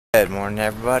Good morning,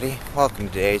 everybody. Welcome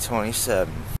to day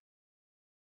 27.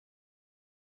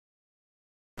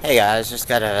 Hey guys, just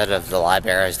got out of the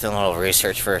library. I was doing a little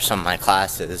research for some of my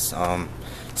classes.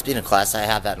 Speaking of class, I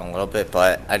have that in a little bit,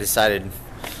 but I decided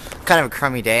kind of a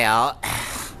crummy day out.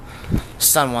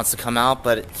 Sun wants to come out,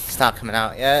 but it's not coming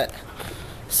out yet.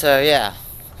 So yeah,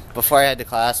 before I head to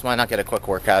class, why not get a quick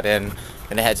workout in? I'm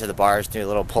gonna head to the bars, do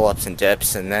little pull-ups and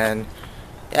dips, and then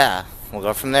yeah, we'll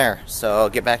go from there. So I'll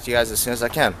get back to you guys as soon as I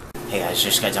can. Hey guys,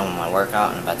 just got done with my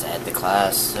workout and I'm about to head to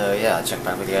class, so yeah, I'll check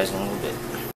back with you guys in a little bit.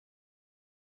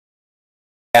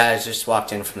 Guys, just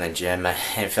walked in from the gym and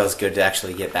it feels good to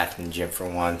actually get back in the gym for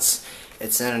once.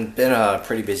 It's been a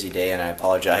pretty busy day and I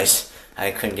apologize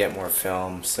I couldn't get more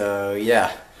film, so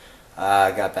yeah,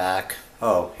 I got back.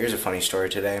 Oh, here's a funny story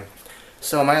today.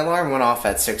 So my alarm went off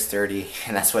at 6:30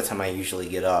 and that's what time I usually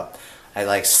get up. I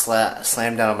like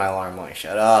slammed down on my alarm, like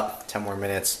shut up, 10 more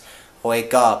minutes.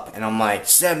 Wake up and I'm like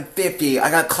 7:50,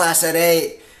 I got class at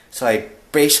 8. So I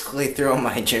basically threw on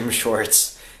my gym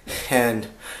shorts and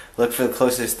looked for the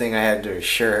closest thing I had to a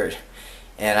shirt,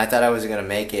 and I thought I was gonna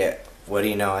make it. What do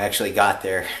you know, I actually got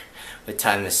there with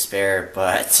time to spare.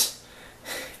 But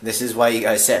this is why you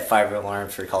guys set 5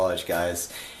 alarms for college,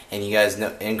 guys, and you guys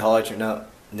know in college or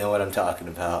know what I'm talking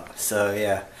about. So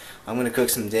yeah, I'm gonna cook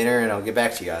some dinner and I'll get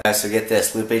back to you guys. So get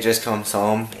this, Lupe just comes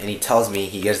home and he tells me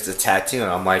he gets the tattoo and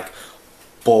I'm like,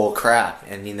 bull crap.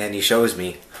 And then he shows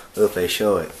me. Lupe,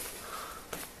 show it.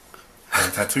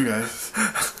 Tattoo, guys.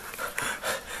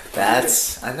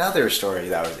 That's another story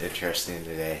that was interesting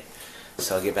today.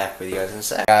 So I'll get back with you guys in a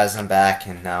sec. Guys, I'm back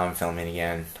and now I'm filming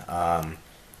again.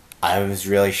 I was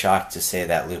really shocked to say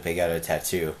that Lupe got a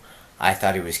tattoo. I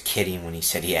thought he was kidding when he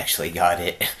said he actually got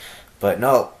it. But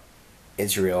no,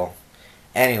 it's real.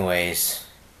 Anyways,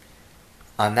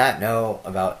 on that note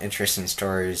about interesting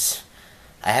stories,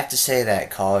 I have to say that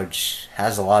college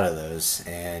has a lot of those,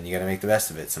 and you gotta make the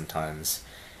best of it sometimes.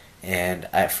 And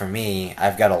for me,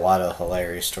 I've got a lot of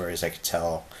hilarious stories I could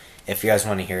tell. If you guys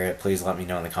want to hear it, please let me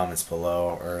know in the comments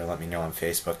below, or let me know on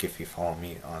Facebook if you follow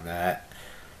me on that.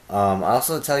 I'll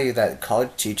also tell you that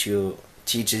college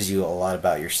teaches you a lot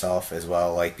about yourself as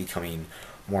well, like becoming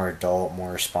more adult,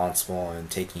 more responsible, and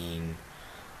taking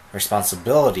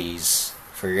responsibilities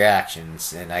for your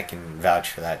actions. And I can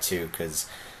vouch for that too, because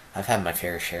I've had my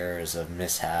fair shares of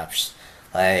mishaps.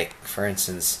 Like, for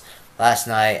instance, last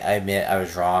night, I admit I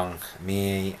was wrong.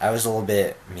 I was a little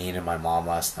bit mean to my mom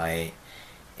last night,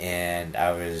 and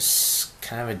I was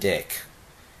kind of a dick.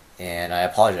 And I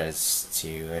apologize to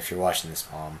you if you're watching this,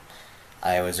 Mom.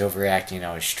 I was overreacting,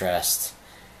 I was stressed.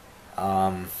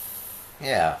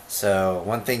 Yeah, so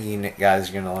one thing you guys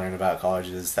are going to learn about college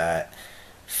is that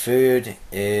food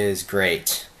is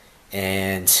great.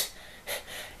 And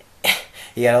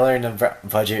you gotta learn to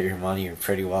budget your money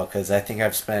pretty well, because I think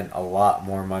I've spent a lot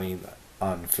more money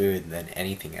on food than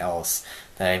anything else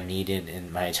that I've needed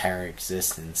in my entire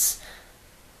existence.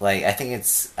 Like, I think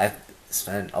I've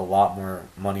spent a lot more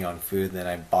money on food than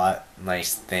I bought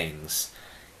nice things,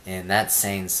 and that's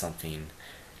saying something.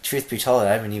 Truth be told,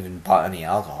 I haven't even bought any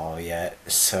alcohol yet,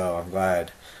 so I'm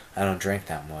glad I don't drink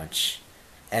that much.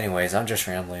 Anyways, I'm just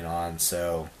rambling on,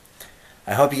 so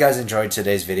I hope you guys enjoyed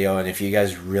today's video, and if you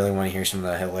guys really want to hear some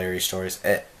of the hilarious stories,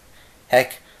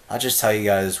 heck, I'll just tell you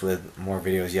guys with more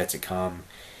videos yet to come.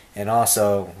 And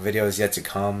also, videos yet to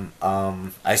come,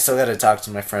 I still gotta talk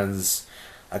to my friends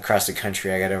across the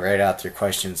country. I gotta write out their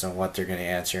questions on what they're gonna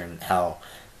answer and how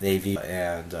they view,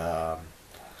 and I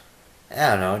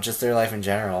don't know, just their life in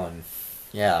general, and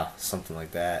yeah, something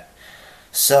like that.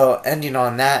 So, ending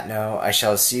on that note, I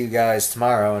shall see you guys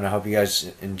tomorrow, and I hope you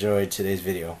guys enjoyed today's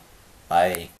video.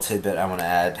 Bye. Tidbit I want to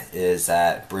add is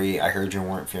that, Bree, I heard you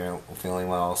weren't feeling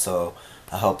well, so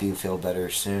I hope you feel better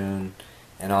soon.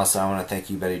 And also, I want to thank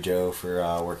you, Betty Joe, for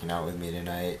working out with me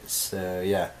tonight. So,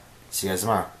 yeah. See you guys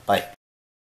tomorrow. Bye.